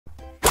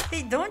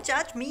Hey, don't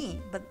judge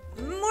me, but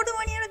more than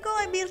 1 year ago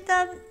I built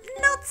a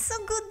not so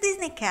good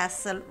Disney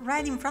castle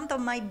right in front of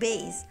my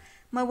base.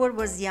 My world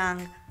was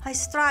young, I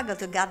struggled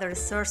to gather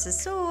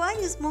resources, so I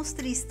used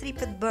mostly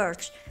stripped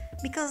birch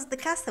because the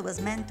castle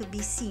was meant to be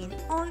seen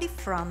only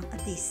from a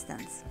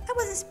distance. I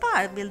was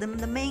inspired building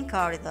the main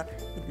corridor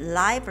with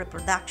live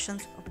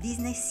reproductions of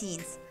Disney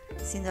scenes.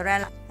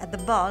 Cinderella at the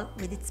ball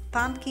with its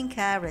pumpkin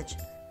carriage,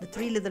 the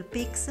three little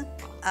pigs,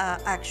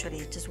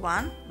 actually just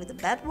one with a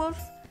bad wolf,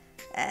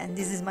 and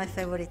this is my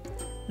favorite,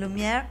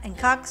 Lumiere and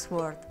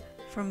Cogsworth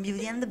from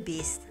Beauty and the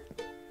Beast.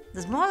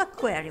 The small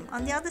aquarium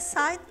on the other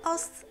side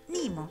hosts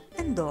Nemo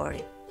and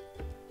Dory.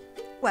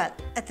 Well,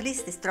 at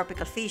least these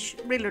tropical fish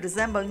really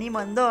resemble Nemo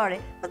and Dory.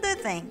 What do you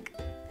think?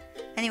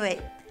 Anyway,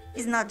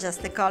 it's not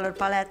just the color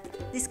palette.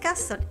 This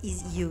castle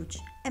is huge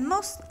and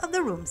most of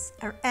the rooms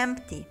are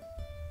empty.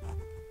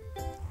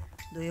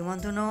 Do you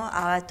want to know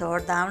how I tore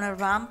down and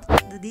revamped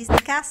the Disney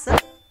castle?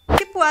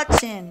 Keep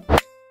watching!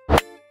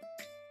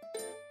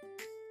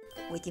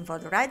 Waiting for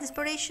the right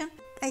inspiration,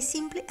 I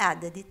simply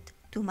added it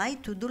to my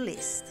to-do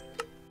list.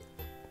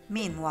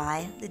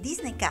 Meanwhile, the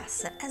Disney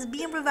castle has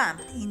been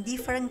revamped in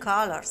different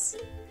colors.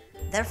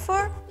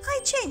 Therefore, I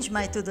changed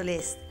my to-do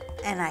list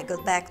and I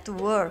got back to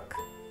work.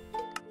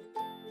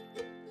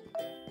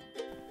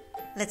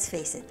 Let's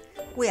face it,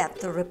 we have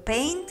to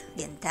repaint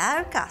the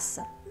entire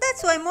castle.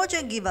 That's why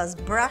Mojo gave us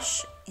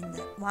brush in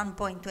the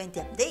 1.20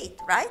 update,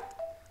 right?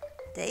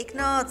 Take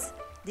notes.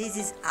 This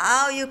is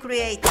how you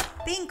create a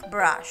pink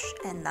brush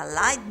and a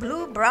light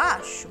blue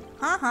brush.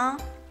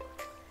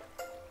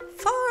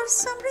 For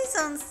some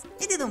reasons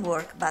it didn't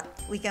work, but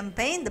we can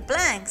paint the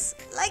planks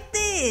like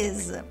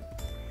this.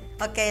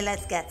 Okay,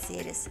 let's get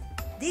serious.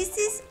 This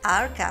is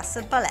our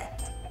castle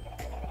palette.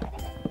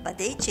 But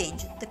they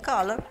changed the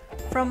color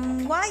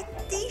from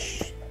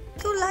whitish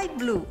to light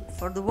blue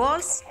for the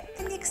walls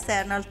and the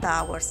external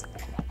towers,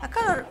 a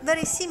color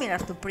very similar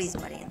to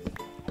prismarine.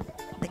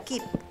 The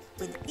keep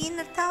with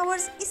inner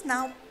towers is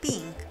now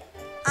pink.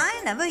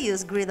 I never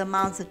use great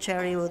amounts of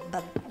cherry wood,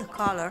 but the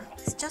color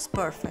is just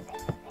perfect.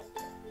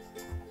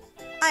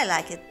 I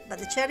like it, but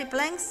the cherry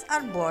planks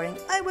are boring.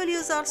 I will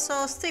use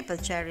also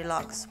stripped cherry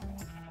logs.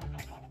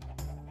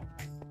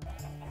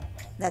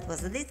 That was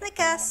the Disney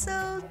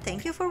castle.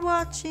 Thank you for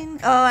watching.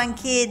 Oh, I'm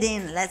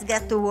kidding. Let's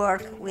get to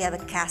work. We have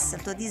a castle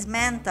to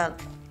dismantle.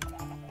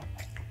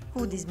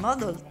 Oh, this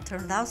model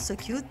turned out so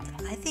cute.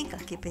 I think I'll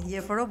keep it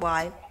here for a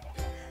while.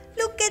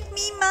 Look at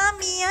me,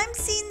 Mommy. I'm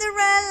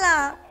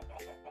Cinderella.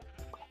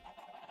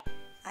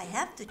 I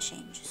have to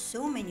change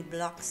so many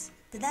blocks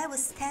that I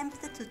was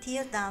tempted to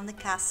tear down the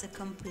castle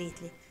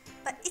completely,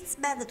 but it's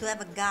better to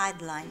have a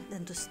guideline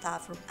than to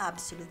start from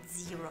absolute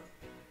zero.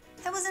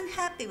 I wasn't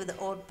happy with the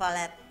old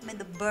palette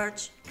made of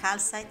birch,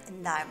 calcite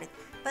and ivory,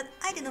 but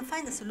I didn't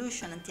find a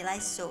solution until I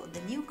saw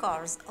the new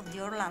colors of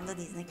the Orlando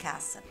Disney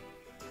Castle.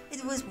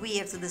 It was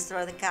weird to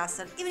destroy the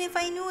castle, even if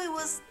I knew it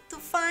was to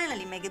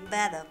finally make it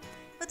better,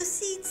 but to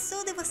see it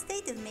so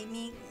devastated made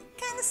me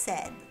kinda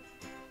sad.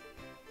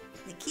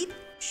 The keep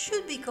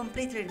should be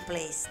completely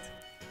replaced.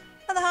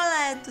 But all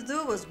I had to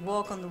do was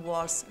walk on the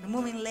walls,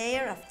 removing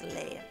layer after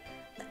layer.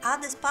 The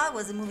hardest part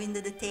was removing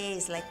the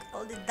details, like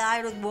all the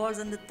direct walls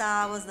and the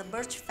towers, the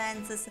birch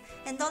fences,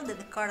 and all the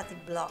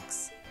decorative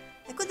blocks.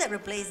 I could have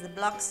replaced the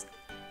blocks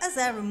as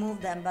I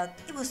removed them, but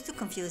it was too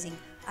confusing.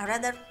 I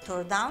rather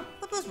tore down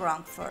what was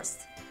wrong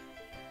first.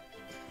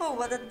 Oh,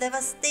 what a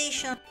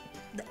devastation!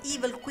 The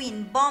evil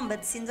queen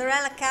bombed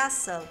Cinderella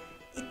castle.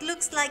 It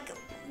looks like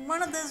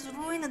one of those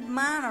ruined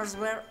manors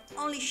where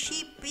only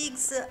sheep,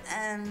 pigs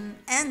and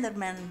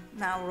endermen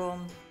now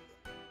roam.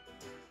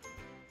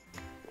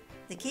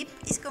 The keep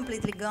is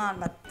completely gone,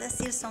 but there's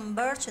still some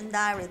birch and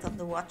ivory on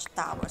the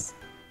watchtowers.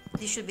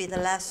 This should be the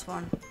last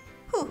one.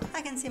 Whew,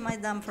 I can see my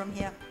dam from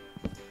here.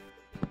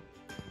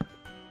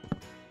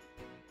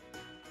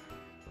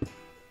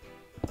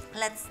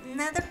 Let's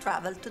nether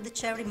travel to the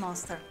cherry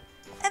monster.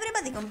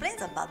 Everybody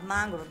complains about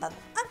mangrove, but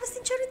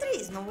harvesting cherry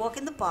trees, no walk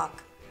in the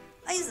park.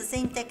 I use the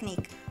same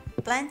technique,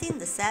 planting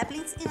the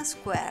saplings in a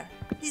square.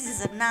 This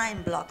is a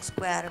 9-block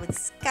square with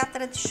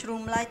scattered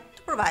shroom light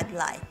to provide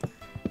light.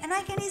 And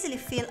I can easily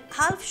fill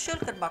half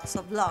shulker box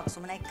of logs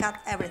when I cut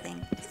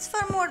everything. It's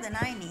far more than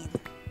I need.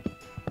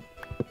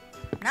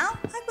 Now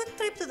I could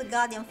trip to the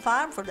Guardian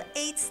farm for the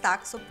 8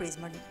 stacks of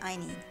prismarine I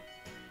need.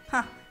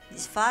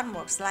 This farm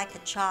works like a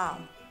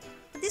charm.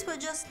 But these were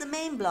just the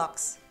main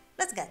blocks.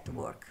 Let's get to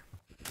work.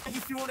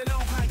 If you wanna know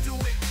how I do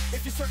it,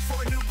 if you search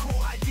for a new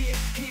cool idea,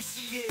 here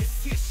she is,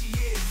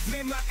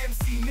 Mima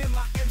MC,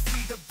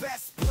 the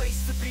best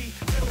place to be,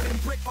 building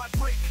brick by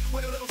brick,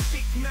 with a little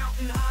chic,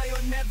 mountain high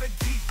or never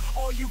deep,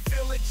 all you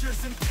villagers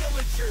and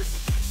pillagers,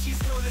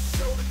 she's gonna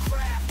show the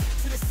craft,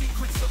 to the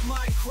secrets of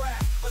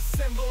Minecraft,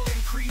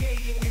 assembling,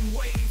 creating, and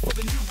waiting for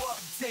the new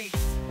update.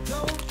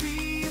 Don't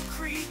be a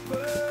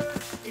creeper,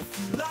 if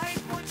you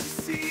like what you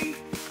see,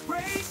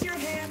 raise your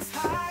hands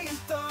high and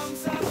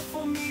thumbs up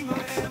for Mima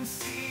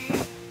MC.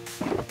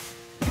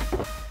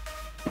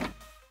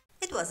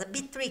 It was a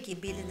bit tricky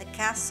building the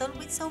castle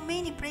with so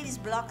many previous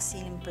blocks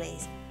still in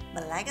place,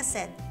 but like I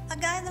said, a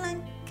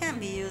guideline can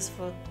be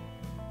useful.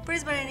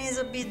 Brisbane is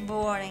a bit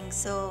boring,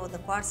 so the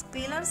quartz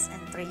pillars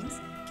and trims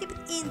keep it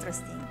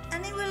interesting,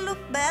 and it will look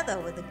better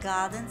with the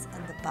gardens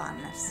and the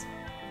banners.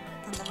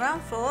 On the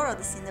ground floor of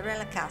the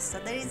Cinderella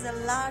castle there is a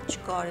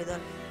large corridor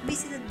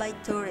visited by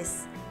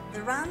tourists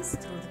that runs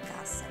through the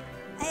castle.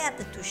 I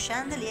added 2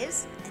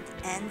 chandeliers at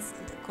the ends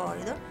of the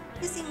corridor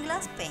using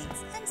glass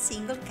panes and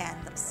single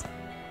candles.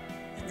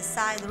 In the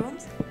side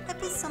rooms I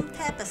put some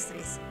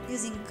tapestries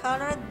using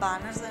colored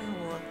banners and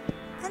wool,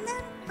 and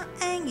then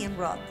a hanging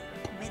rod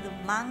made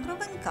of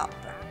mangrove and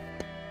copper.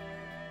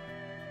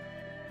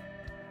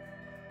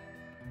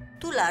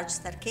 2 large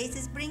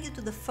staircases bring you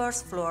to the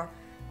first floor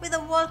with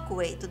a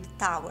walkway to the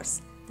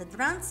towers that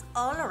runs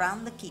all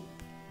around the keep.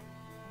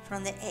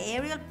 From the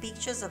aerial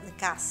pictures of the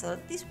castle,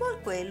 this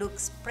walkway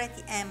looks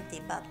pretty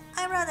empty, but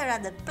I rather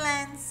added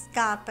plants,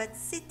 carpets,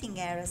 sitting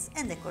areas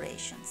and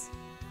decorations.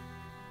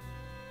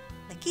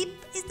 The keep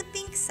is the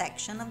pink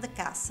section of the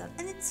castle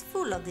and it's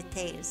full of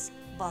details,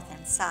 both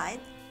inside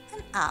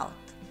and out.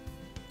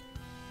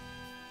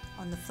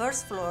 On the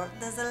first floor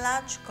there's a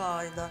large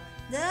corridor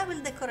that I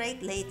will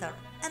decorate later,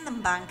 and a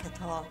banquet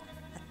hall,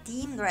 a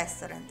themed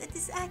restaurant that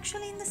is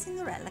actually in the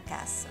Cinderella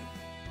castle.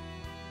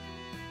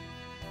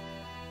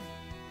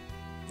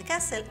 The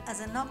castle has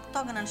an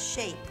octagonal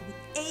shape with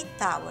 8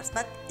 towers,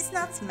 but it's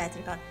not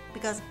symmetrical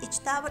because each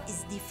tower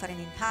is different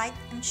in height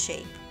and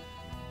shape.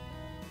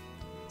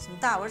 Some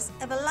towers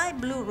have a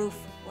light blue roof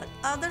while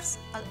others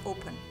are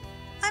open.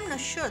 I'm not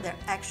sure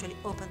they're actually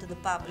open to the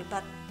public,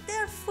 but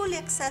they're fully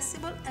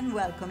accessible and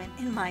welcoming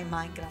in my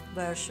Minecraft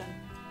version.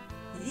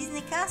 The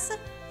Disney castle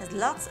has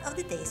lots of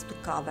details to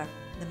cover.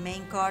 The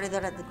main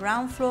corridor at the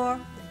ground floor,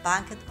 the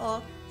banquet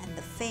hall and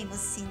the famous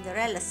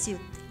Cinderella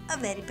suite, a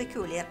very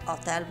peculiar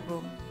hotel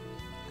room.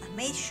 I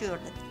made sure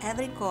that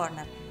every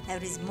corner,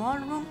 every small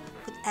room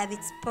could have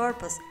its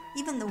purpose,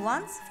 even the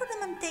ones for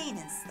the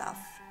maintenance stuff.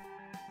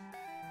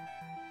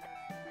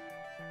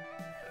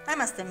 I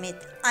must admit,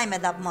 I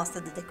made up most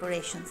of the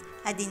decorations,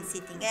 adding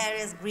sitting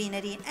areas,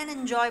 greenery and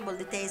enjoyable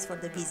details for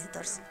the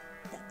visitors.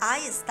 The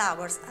highest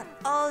towers are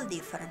all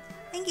different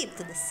and give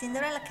to the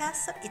Cinderella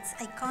castle its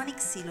iconic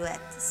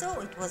silhouette,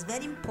 so it was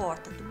very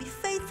important to be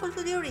faithful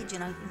to the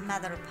original in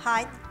matter of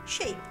height,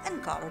 shape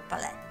and color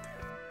palette.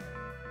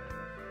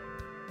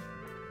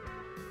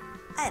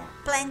 I had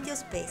plenty of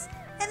space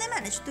and I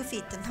managed to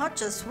fit not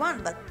just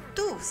 1 but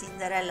 2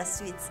 Cinderella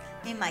suites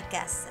in my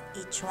castle,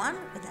 each one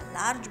with a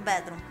large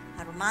bedroom,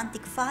 a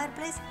romantic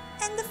fireplace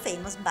and the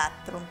famous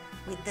bathroom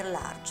with the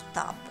large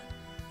tub.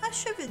 I'll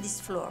show you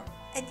this floor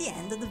at the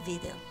end of the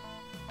video.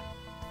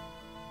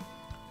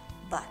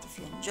 But if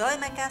you enjoy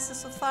my castle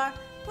so far,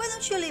 why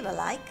don't you leave a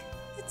like?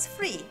 It's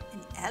free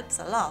and it helps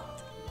a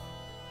lot.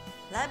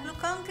 Light blue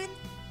concrete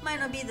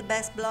might not be the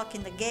best block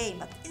in the game,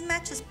 but it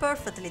matches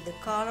perfectly the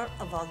color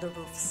of all the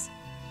roofs.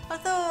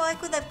 Although I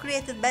could have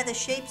created better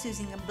shapes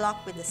using a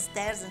block with the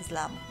stairs and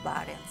slab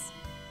variants.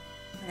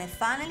 When I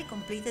finally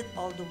completed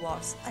all the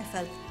walls, I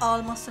felt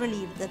almost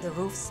relieved that the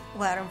roofs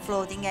weren't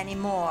floating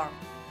anymore.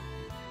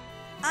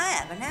 I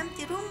have an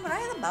empty room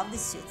right above the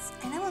suites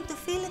and I want to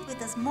fill it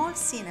with a small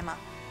cinema.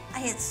 I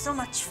had so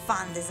much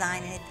fun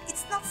designing it.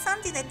 It's not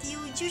something that you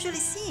usually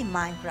see in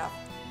Minecraft.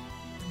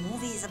 The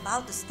movie is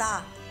about to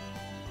start.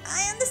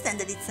 I understand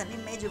that it's an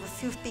image of a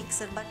few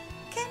pixels, but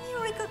can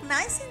you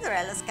recognize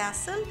Cinderella's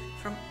castle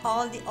from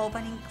all the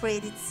opening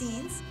credit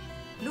scenes?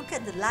 Look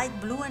at the light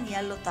blue and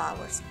yellow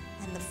towers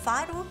and the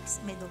fireworks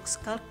made of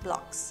sculpt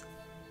blocks.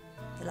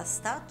 The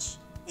last touch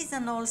is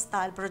an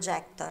old-style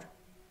projector.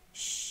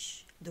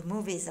 Shh, the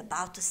movie is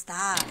about to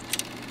start.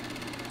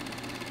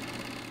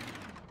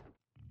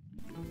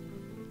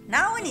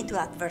 Now I need to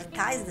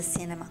advertise the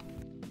cinema.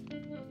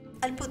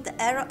 I'll put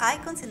the arrow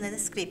icons in the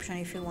description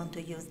if you want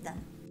to use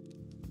them.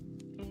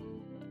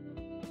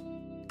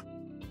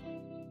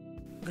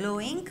 Glow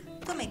ink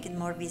to make it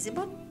more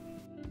visible.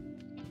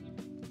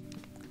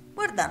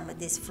 We're done with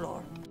this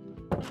floor.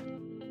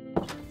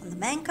 On the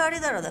main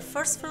corridor of the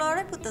first floor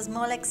I put a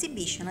small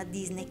exhibition of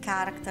Disney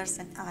characters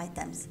and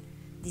items.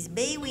 This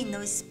bay window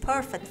is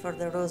perfect for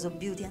the rose of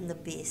Beauty and the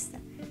Beast.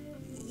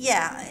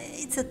 Yeah,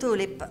 it's a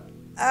tulip.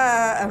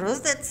 A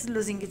rose that's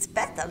losing its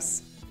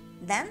petals.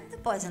 Then the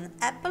poison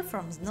apple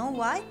from Snow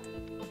White.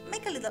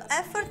 Make a little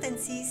effort and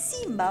see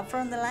Simba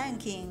from the Lion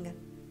King.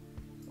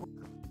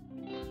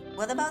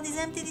 What about this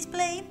empty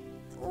display?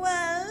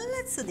 Well,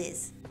 let's do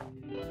this.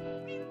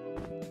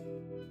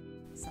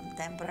 Some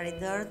temporary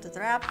dirt to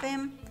trap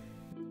him.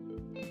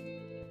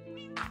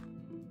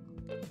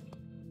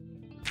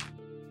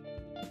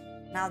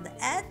 Now the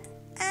head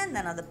and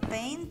another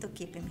paint to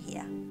keep him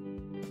here.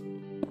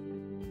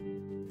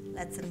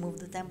 Let's remove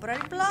the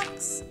temporary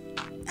blocks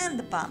and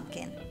the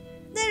pumpkin.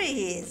 There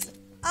he is,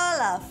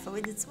 Olaf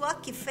with its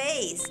wacky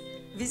face.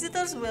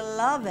 Visitors will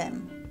love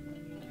him.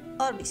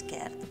 Or be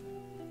scared.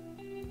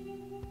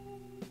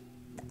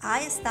 The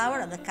highest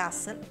tower of the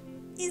castle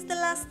is the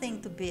last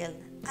thing to build.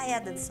 I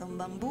added some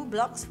bamboo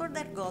blocks for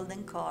their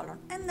golden color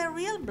and a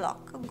real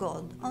block of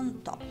gold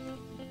on top.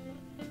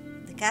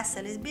 The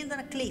castle is built on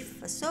a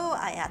cliff, so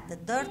I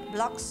added dirt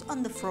blocks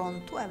on the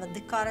front to have a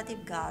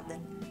decorative garden.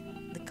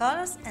 The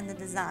colors and the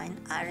design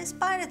are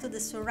inspired to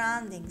the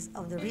surroundings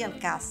of the real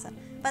castle,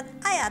 but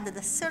I added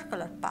a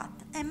circular path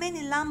and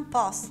many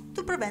lampposts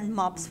to prevent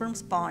mobs from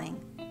spawning.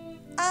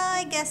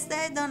 I guess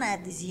they don't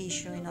have this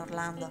issue in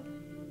Orlando.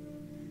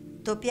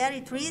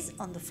 Topiary trees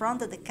on the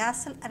front of the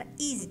castle are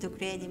easy to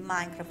create in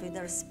Minecraft with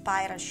their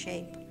spiral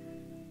shape.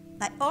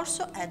 I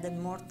also added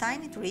more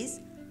tiny trees,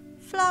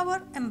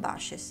 flower and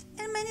bushes,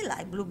 and many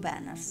light blue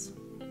banners.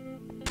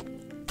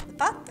 The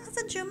path has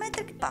a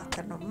geometric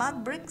pattern of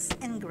mud bricks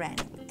and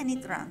granite, and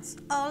it runs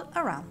all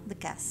around the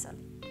castle.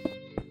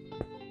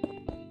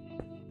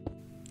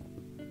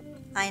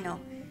 I know,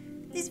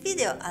 this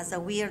video has a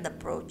weird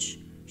approach.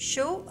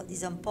 Show a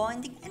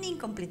disappointing and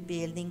incomplete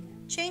building,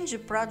 change the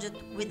project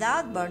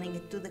without burning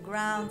it to the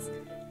ground.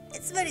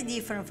 It's very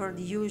different from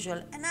the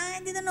usual, and I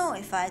didn't know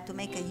if I had to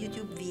make a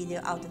YouTube video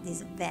out of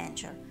this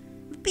adventure.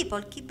 But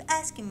people keep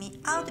asking me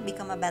how to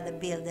become a better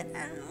builder,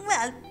 and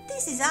well,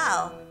 this is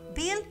how.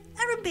 Build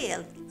and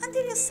rebuild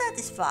until you're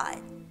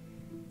satisfied.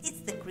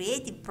 It's the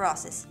creative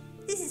process.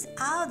 This is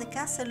how the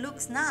castle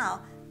looks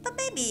now, but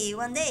maybe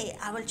one day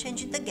I will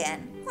change it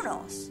again, who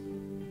knows.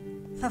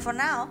 But for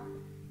now,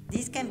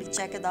 this can be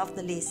checked off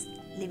the list,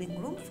 leaving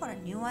room for a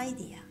new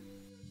idea.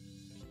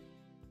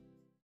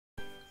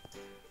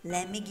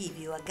 Let me give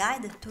you a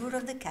guided tour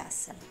of the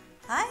castle.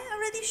 I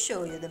already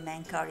showed you the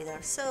main corridor,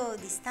 so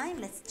this time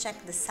let's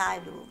check the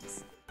side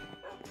rooms.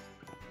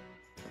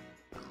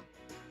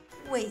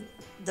 Wait,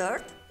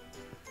 dirt?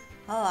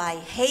 Oh, I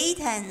hate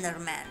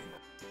Enderman!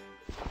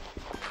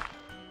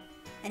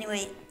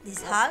 Anyway,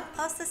 this hall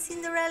hosts the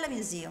Cinderella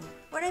museum,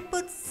 where I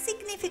put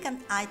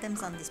significant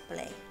items on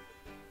display.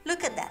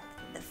 Look at that,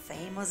 the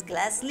famous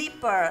glass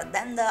slipper,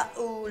 then the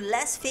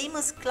less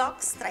famous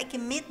clock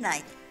striking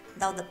midnight,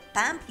 now the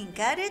pumpkin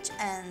carriage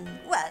and,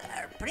 well,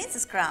 her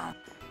princess crown.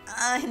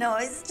 I know,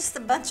 it's just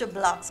a bunch of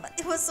blocks, but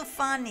it was so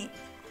funny.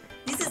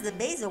 This is the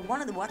base of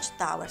one of the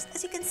watchtowers.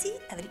 As you can see,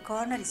 every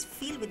corner is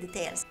filled with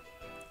details.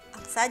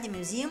 Outside the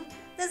museum,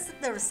 there's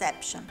the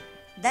reception.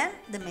 Then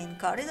the main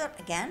corridor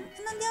again,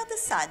 and on the other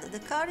side of the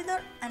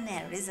corridor, an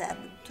area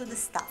reserved to the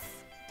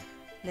staff.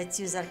 Let's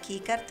use our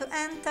keycard to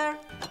enter.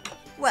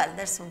 Well,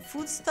 there's some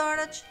food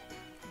storage,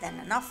 then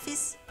an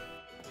office.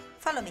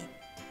 Follow me.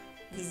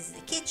 This is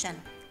the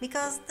kitchen,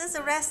 because there's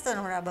a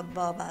restaurant right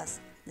above us,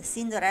 the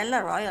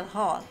Cinderella Royal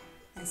Hall,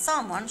 and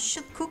someone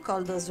should cook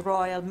all those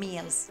royal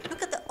meals.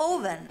 Look at the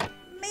oven,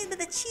 made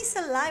with a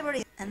chisel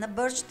library and a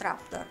birch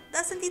trapdoor.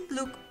 Doesn't it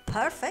look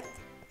perfect?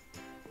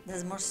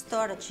 There's more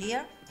storage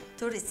here.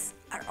 Tourists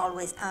are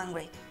always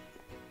hungry.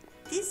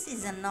 This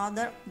is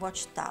another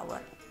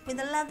watchtower with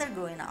a ladder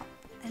going up.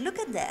 And look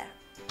at there,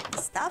 the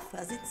staff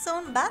has its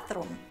own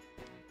bathroom.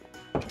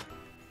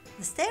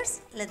 The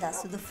stairs led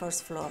us to the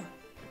first floor.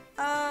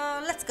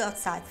 Let's go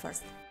outside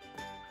first.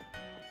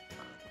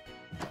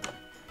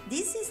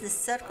 This is the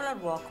circular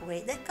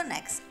walkway that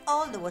connects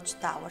all the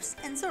watchtowers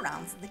and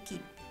surrounds the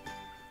keep.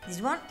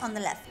 This one on the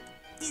left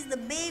is the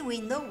bay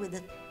window with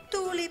the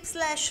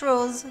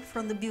tulip/rose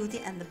from the Beauty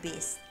and the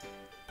Beast.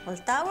 All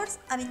towers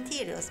have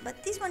interiors,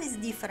 but this one is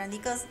different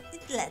because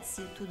it leads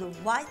you to the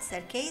white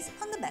staircase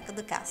on the back of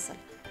the castle.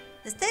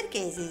 The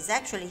staircase is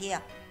actually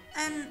here,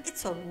 and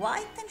it's all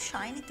white and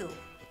shiny too.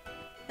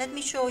 Let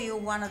me show you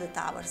one of the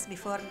towers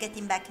before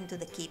getting back into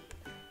the keep.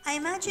 I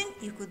imagine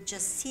you could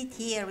just sit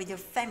here with your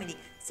family,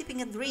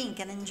 sipping a drink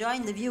and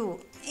enjoying the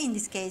view, in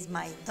this case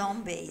my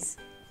dome base.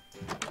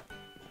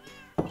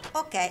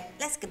 Okay,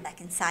 let's get back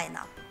inside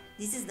now.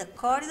 This is the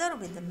corridor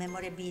with the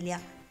memorabilia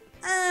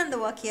and the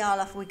walkie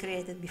Olaf we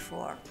created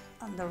before.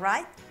 On the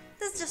right,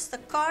 there's just a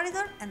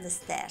corridor and the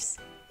stairs.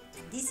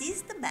 And this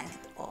is the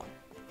banquet hall.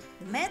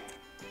 The maître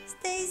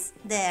stays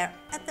there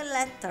at the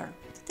lantern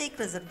to take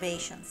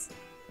reservations.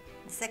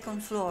 The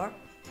second floor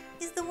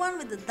is the one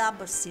with the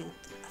double suite,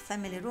 a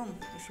family room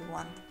if you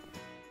want.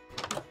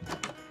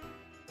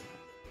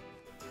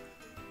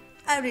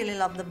 I really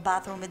love the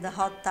bathroom with the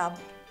hot tub.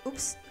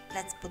 Oops,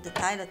 let's put the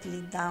toilet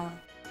lid down.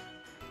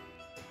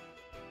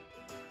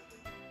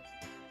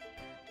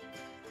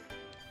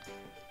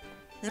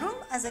 The room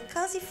has a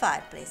cozy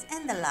fireplace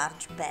and a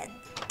large bed.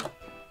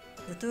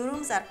 The two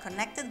rooms are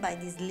connected by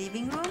this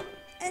living room,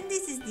 and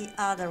this is the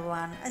other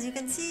one. As you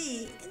can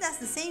see, it has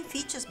the same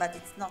features, but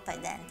it's not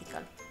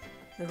identical.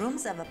 The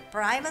rooms have a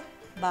private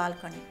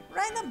balcony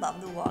right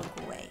above the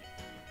walkway.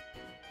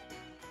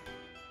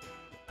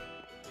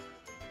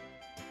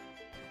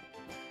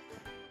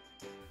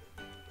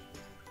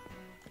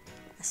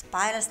 A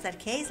spiral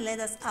staircase led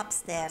us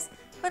upstairs,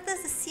 where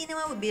there's the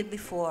cinema we built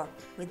before,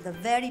 with the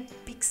very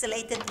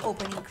pixelated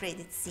opening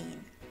credit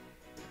scene.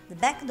 The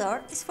back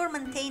door is for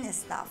maintenance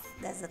staff.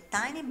 There's a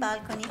tiny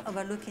balcony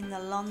overlooking the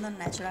London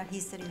Natural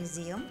History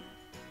Museum.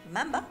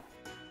 Remember?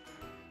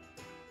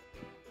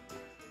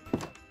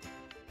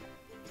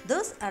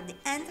 Those are the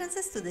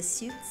entrances to the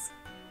suites.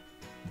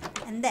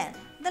 And then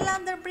the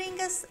ladder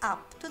brings us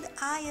up to the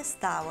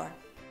highest tower.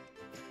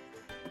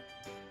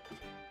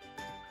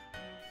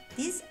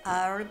 These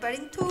are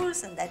repairing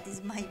tools, and that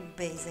is my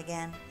base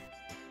again.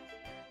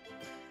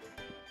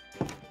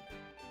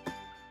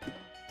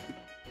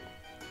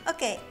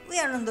 Okay, we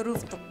are on the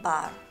rooftop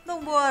bar.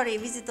 Don't worry,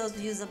 visitors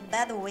use a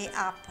better way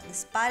up, the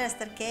spiral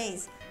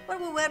staircase, where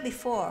we were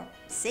before.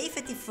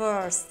 Safety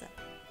first!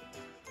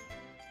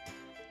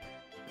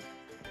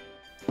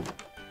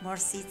 More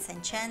seats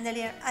and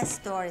chandelier I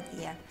stored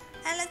here.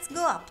 And let's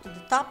go up to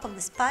the top of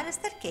the spiral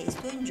staircase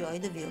to enjoy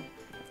the view.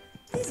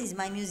 This is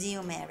my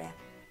museum area.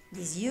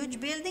 This huge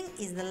building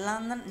is the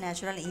London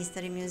Natural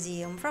History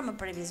Museum from a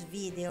previous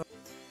video.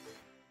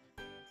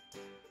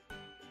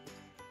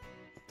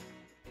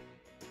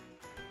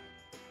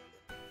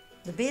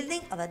 The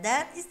building over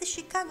there is the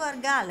Chicago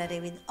Art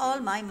Gallery with all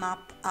my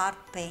map art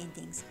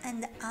paintings,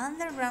 and the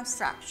underground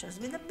structures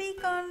with the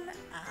beacon.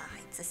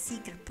 It's a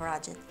secret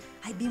project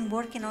I've been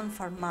working on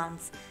for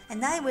months,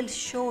 and I will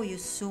show you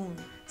soon,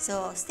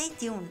 so stay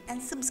tuned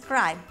and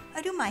subscribe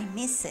or you might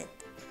miss it.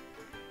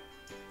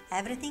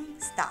 Everything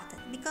started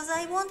because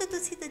I wanted to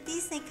see the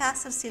Disney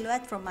castle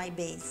silhouette from my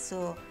base,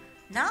 so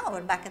now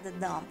we're back at the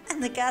dome and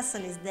the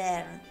castle is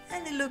there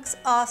and it looks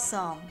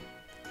awesome.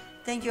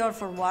 Thank you all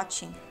for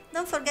watching.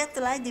 Don't forget to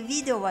like the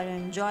video while you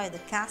enjoy the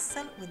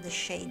castle with the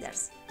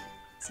shaders.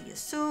 See you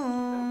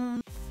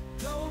soon!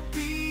 Don't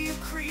be a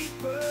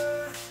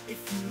creeper if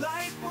you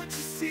like what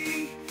you see.